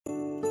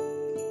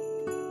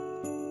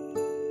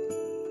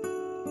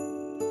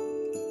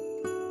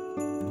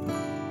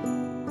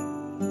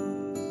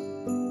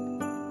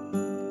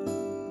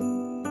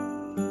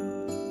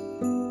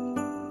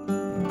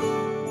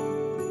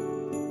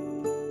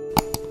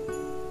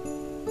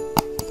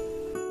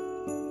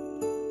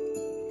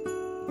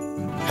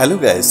Hello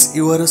guys,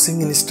 you are watching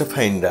Insta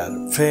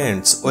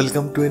Friends,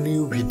 welcome to a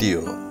new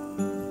video.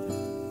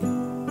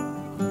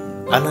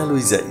 Ana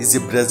Luiza is a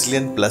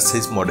Brazilian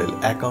plus-size model,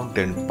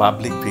 accountant,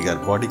 public figure,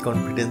 body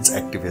confidence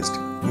activist,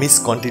 Miss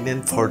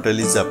Continent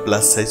Fortaleza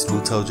Plus Size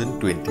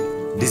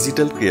 2020,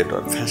 digital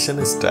creator,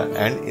 fashionista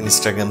and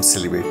Instagram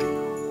celebrity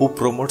who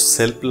promotes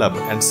self-love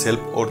and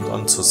self-worth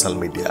on social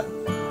media.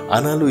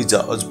 Ana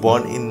Luiza was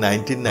born in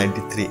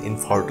 1993 in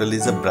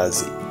Fortaleza,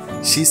 Brazil.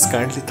 She is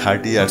currently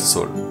 30 years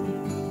old.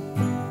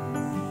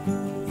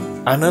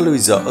 Ana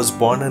Luiza was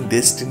born and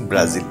raised in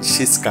Brazil.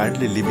 She is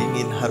currently living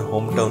in her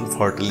hometown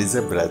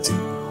Fortaleza, Brazil.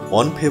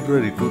 On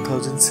February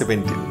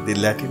 2017, the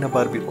Latina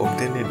Barbie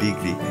obtained a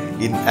degree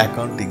in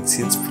accounting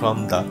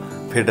from the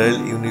Federal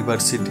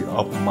University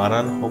of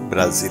Maranhão,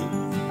 Brazil.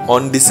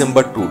 On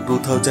December 2,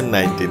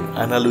 2019,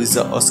 Ana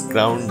Luiza was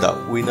crowned the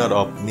winner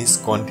of Miss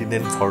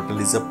Continent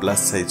Fortaleza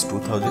Plus Size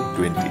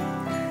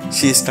 2020.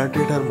 She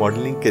started her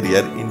modeling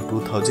career in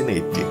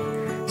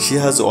 2018. She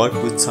has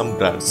worked with some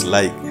brands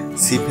like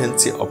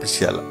Fancy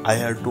Official,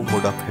 IR2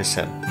 Moda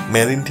Fashion,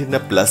 Marintina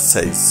Plus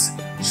Size,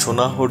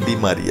 Sonaho Di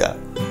Maria,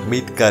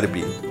 Meet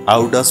Curvy,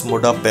 Audas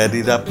Moda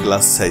Pereira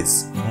Plus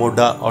Size,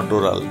 Moda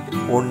Autoral,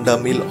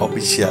 Onda Mill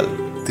Official,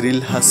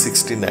 Trilha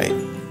 69,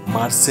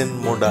 Marcen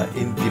Moda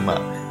Intima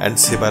and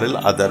several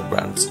other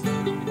brands.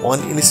 On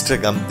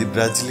Instagram, the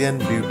Brazilian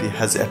beauty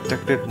has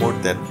attracted more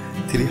than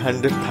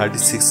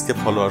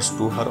 336k followers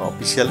to her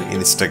official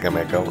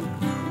Instagram account,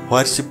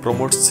 where she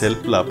promotes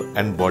self-love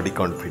and body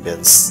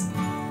confidence.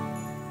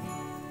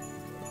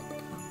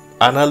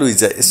 Ana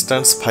Luiza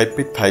stands 5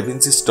 feet 5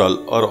 inches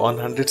tall or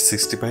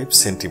 165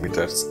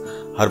 centimeters.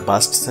 Her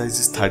bust size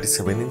is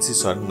 37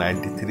 inches or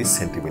 93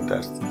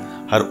 centimeters.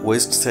 Her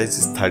waist size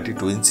is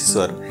 32 inches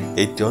or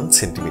 81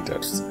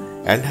 centimeters.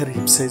 And her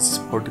hip size is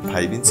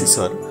 45 inches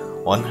or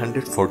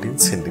 114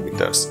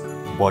 centimeters.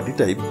 Body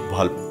type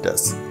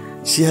voluptuous.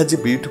 She has a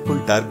beautiful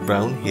dark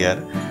brown hair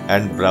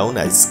and brown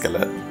eyes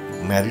color.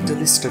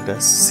 Marital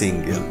status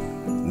single.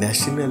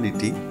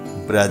 Nationality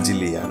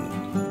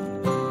Brazilian.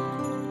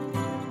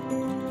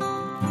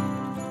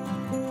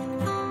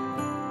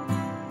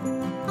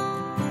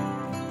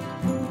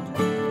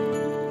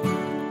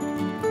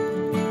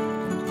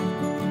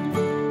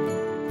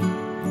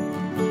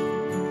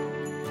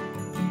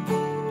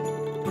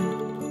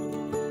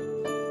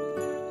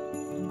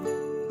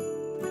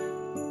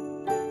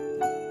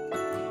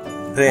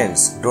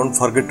 Friends, don't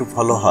forget to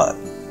follow her.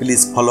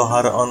 Please follow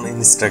her on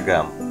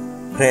Instagram.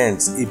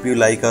 Friends, if you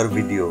like our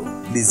video,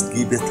 please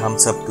give a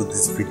thumbs up to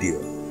this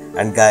video.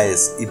 And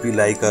guys, if you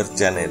like our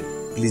channel,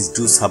 please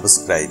do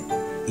subscribe.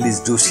 Please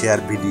do share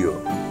video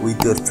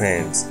with your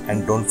friends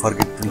and don't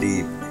forget to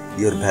leave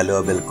your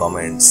valuable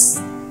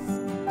comments.